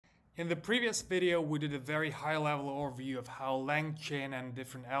In the previous video, we did a very high-level overview of how Langchain and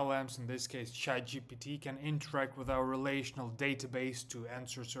different LLMs, in this case ChatGPT, can interact with our relational database to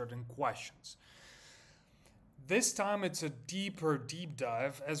answer certain questions. This time it's a deep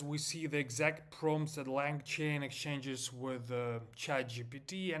dive as we see the exact prompts that Langchain exchanges with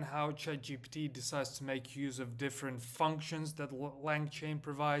ChatGPT and how ChatGPT decides to make use of different functions that Langchain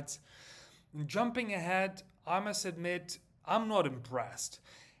provides. And jumping ahead, I must admit, I'm not impressed.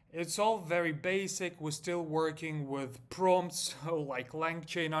 It's all very basic. We're still working with prompts, so like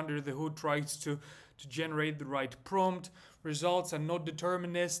Langchain under the hood tries to generate the right prompt. Results are not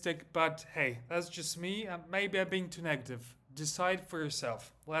deterministic, but hey, that's just me. Maybe I'm being too negative. Decide for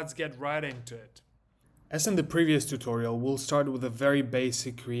yourself. Let's get right into it. As in the previous tutorial, we'll start with a very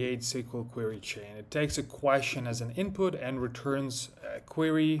basic create SQL query chain. It takes a question as an input and returns a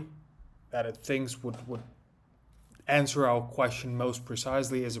query that it thinks would answer our question most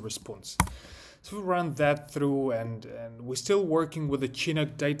precisely as a response. So we run that through, and we're still working with the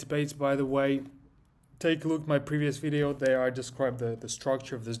Chinook database, by the way. Take a look at my previous video. There I described the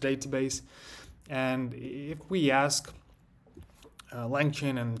structure of this database. And if we ask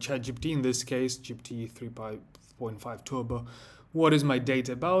Langchain and ChatGPT, in this case GPT 3.5 Turbo, what is my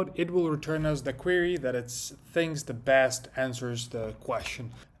data about, it will return us the query that it thinks the best answers the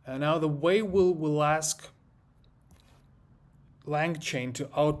question. Now the way we'll ask Langchain to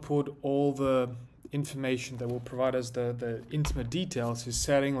output all the information that will provide us the intimate details is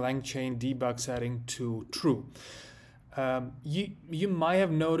setting Langchain debug setting to true. You might have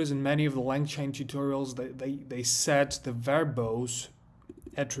noticed in many of the Langchain tutorials that they set the verbose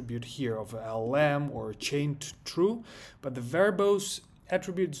attribute here of a LLM or a chain to true, but the verbose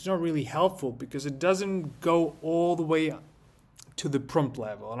attribute is not really helpful because it doesn't go all the way to the prompt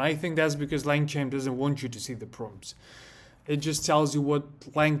level, and I think that's because Langchain doesn't want you to see the prompts. It just tells you what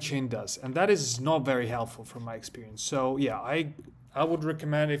Langchain does, and that is not very helpful from my experience. So yeah, I would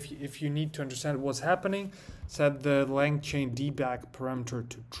recommend if you need to understand what's happening, set the Langchain debug parameter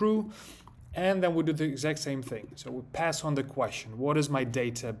to true, and then we do the exact same thing. So we pass on the question, what is my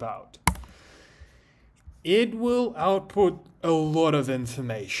data about? It will output a lot of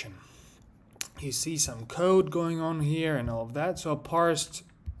information. You see some code going on here and all of that, so I parsed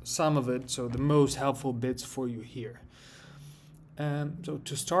some of it, so the most helpful bits for you here. So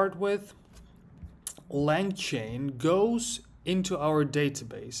to start with, Langchain goes into our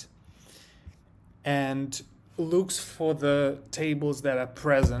database and looks for the tables that are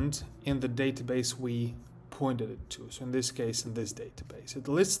present in the database we pointed it to. So in this case, in this database, it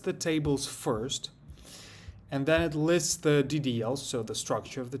lists the tables first, and then it lists the DDLs, so the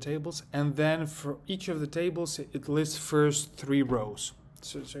structure of the tables, and then for each of the tables, it lists first 3 rows.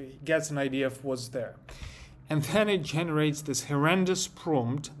 So it gets an idea of what's there. And then it generates this horrendous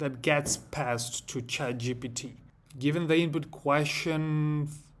prompt that gets passed to ChatGPT. Given the input question,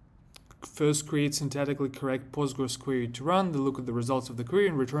 first create synthetically correct Postgres query to run, then look at the results of the query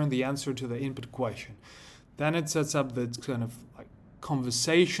and return the answer to the input question. Then it sets up the kind of like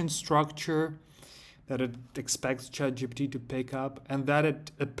conversation structure that it expects ChatGPT to pick up, and that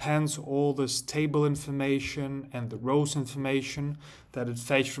it appends all this table information and the rows information that it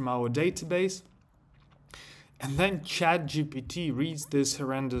fetched from our database. And then ChatGPT reads this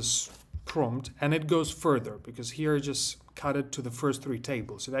horrendous prompt and it goes further, because here I just cut it to the first 3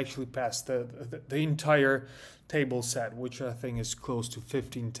 tables. It actually passed the entire table set, which I think is close to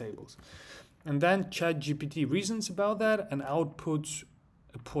 15 tables. And then ChatGPT reasons about that and outputs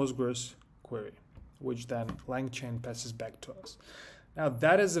a Postgres query, which then Langchain passes back to us. Now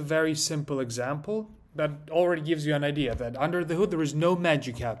that is a very simple example that already gives you an idea that under the hood there is no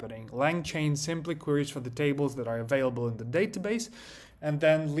magic happening. Langchain simply queries for the tables that are available in the database and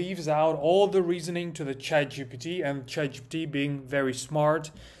then leaves out all the reasoning to the ChatGPT, and ChatGPT, being very smart,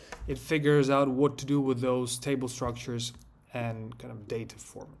 it figures out what to do with those table structures and kind of data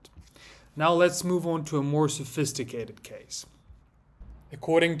format. Now let's move on to a more sophisticated case.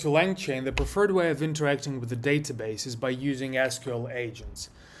 According to Langchain, the preferred way of interacting with the database is by using SQL agents.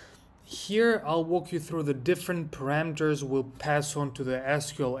 Here I'll walk you through the different parameters we'll pass on to the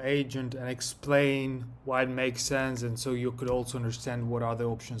SQL agent and explain why it makes sense, and so you could also understand what other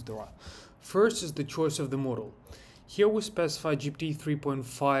options there are. First is the choice of the model. Here we specify GPT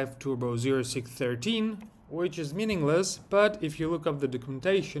 3.5 Turbo 0613, which is meaningless, but if you look up the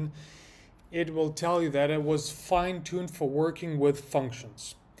documentation, it will tell you that it was fine-tuned for working with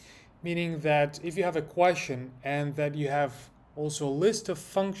functions. Meaning that if you have a question and that you have also a list of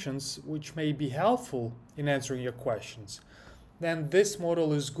functions which may be helpful in answering your questions, then this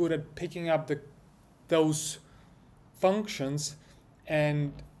model is good at picking up those functions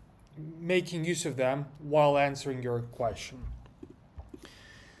and making use of them while answering your question.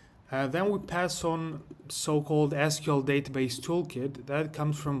 Then we pass on so-called SQL database toolkit that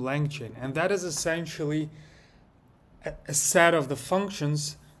comes from Langchain, and that is essentially a set of the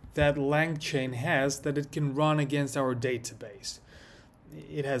functions that Langchain has that it can run against our database.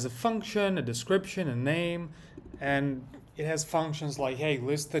 It has a function, a description, a name, and it has functions like, hey,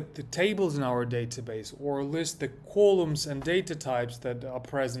 list the tables in our database, or list the columns and data types that are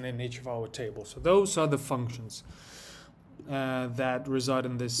present in each of our tables. So those are the functions that reside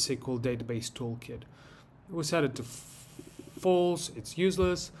in this SQL database toolkit. We set it to false, it's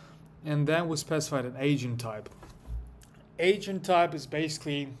useless, and then we specified an agent type. Agent type is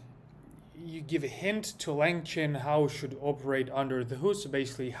basically, you give a hint to Langchain how it should operate under the hood, so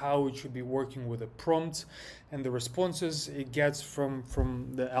basically how it should be working with the prompts and the responses it gets from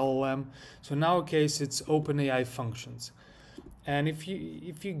the LLM. So in our case, it's OpenAI functions. And if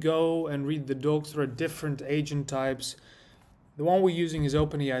you go and read the docs, there are different agent types. The one we're using is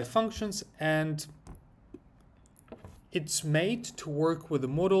OpenAI functions, and it's made to work with the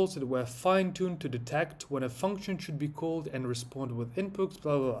models that were fine-tuned to detect when a function should be called and respond with inputs,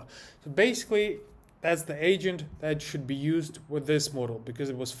 blah, blah, blah. So basically, that's the agent that should be used with this model because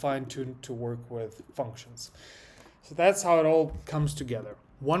it was fine-tuned to work with functions. So that's how it all comes together.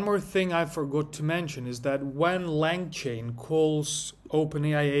 One more thing I forgot to mention is that when Langchain calls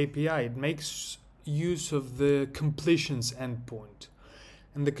OpenAI API, it makes use of the completions endpoint.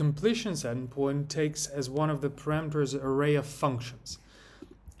 And the completions endpoint takes as one of the parameters an array of functions.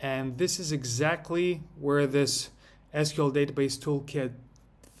 And this is exactly where this SQL database toolkit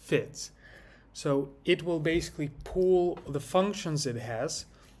fits. So it will basically pull the functions it has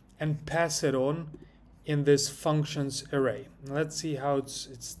and pass it on in this functions array. Let's see how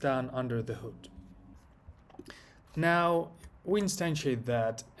it's done under the hood. Now we instantiate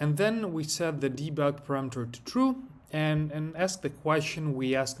that, and then we set the debug parameter to true and ask the question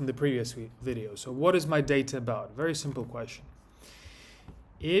we asked in the previous video. So what is my data about? Very simple question.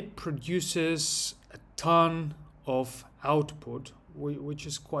 It produces a ton of output, which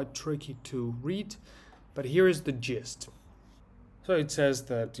is quite tricky to read, but here is the gist. So it says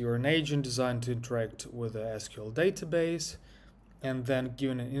that you're an agent designed to interact with a SQL database, and then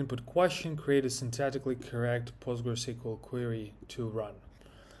given an input question, create a syntactically correct PostgreSQL query to run.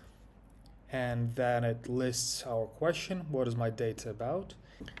 And then it lists our question, what is my data about?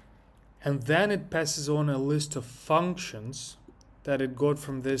 And then it passes on a list of functions that it got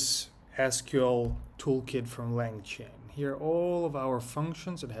from this SQL toolkit from Langchain. Here are all of our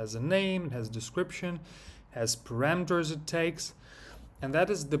functions. It has a name, it has a description, it has parameters it takes, and that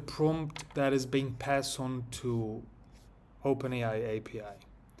is the prompt that is being passed on to OpenAI API.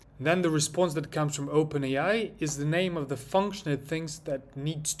 Then the response that comes from OpenAI is the name of the function it thinks that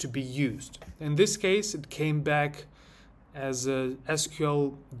needs to be used. In this case, it came back as a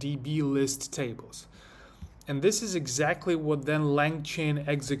SQL DB list tables. And this is exactly what then Langchain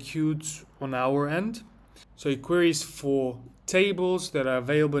executes on our end. So it queries for tables that are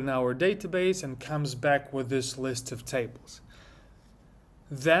available in our database and comes back with this list of tables.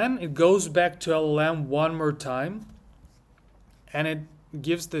 Then it goes back to LLM one more time, and it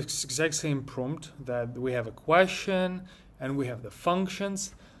gives the exact same prompt that we have a question and we have the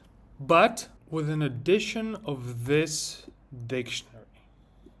functions, but with an addition of this dictionary.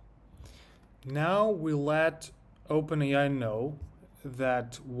 Now we let OpenAI know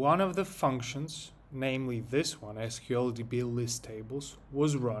that one of the functions, namely this one, SQLDB list tables,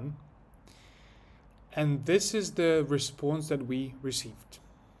 was run, and this is the response that we received.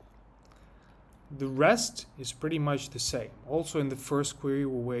 The rest is pretty much the same. Also in the first query,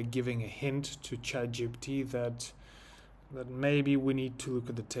 we were giving a hint to ChatGPT that maybe we need to look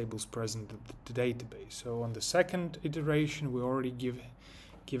at the tables present in the database. So on the second iteration, we already give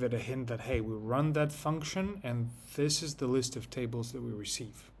it a hint that, hey, we run that function and this is the list of tables that we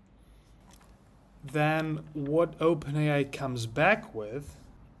receive. Then what OpenAI comes back with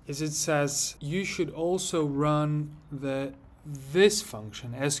is it says you should also run this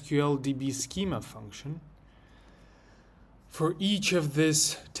function, SQLDB schema function, for each of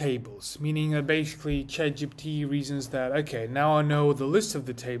these tables, meaning that basically ChatGPT reasons that, okay, now I know the list of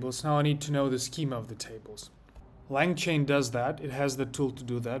the tables, now I need to know the schema of the tables. Langchain does that. It has the tool to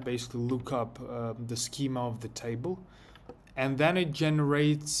do that, basically look up the schema of the table, and then it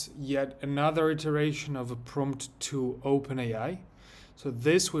generates yet another iteration of a prompt to OpenAI. So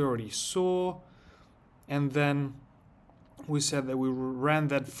this we already saw, and then we said that we ran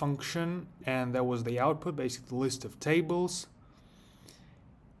that function and that was the output, basically the list of tables.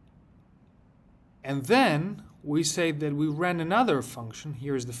 And then we say that we ran another function,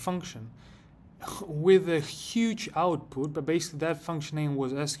 here's the function, with a huge output, but basically that function name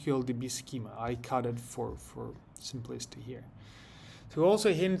was SQLDB schema. I cut it for simplicity here. So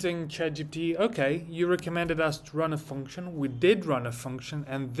also hinting ChatGPT, okay, you recommended us to run a function, we did run a function,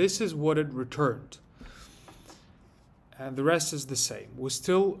 and this is what it returned. And the rest is the same.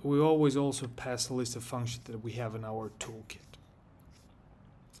 We always also pass a list of functions that we have in our toolkit.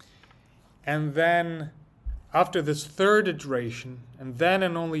 And then after this third iteration, and then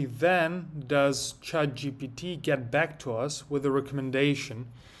and only then does ChatGPT get back to us with a recommendation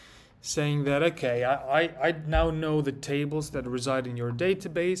saying that, okay, I now know the tables that reside in your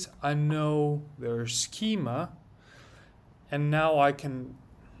database, I know their schema, and now I can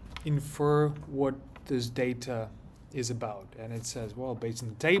infer what this data is about. And it says, well, based on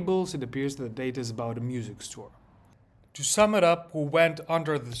the tables, it appears that the data is about a music store. To sum it up, we went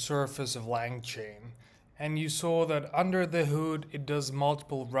under the surface of Langchain, and you saw that under the hood it does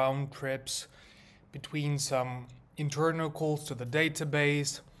multiple round trips between some internal calls to the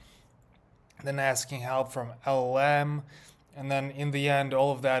database, then asking help from LLM, and then in the end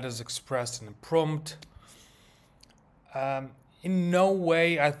all of that is expressed in a prompt. In no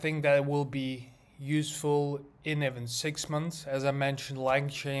way I think that it will be useful in even 6 months. As I mentioned,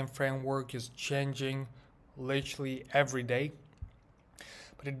 Langchain framework is changing literally every day.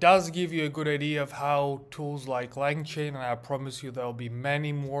 But it does give you a good idea of how tools like Langchain, and I promise you there'll be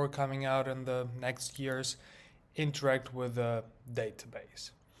many more coming out in the next years, interact with the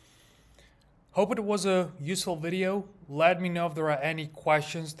database. Hope it was a useful video. Let me know if there are any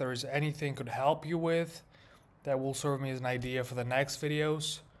questions, there is anything could help you with that will serve me as an idea for the next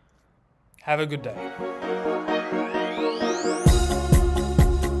videos. Have a good day.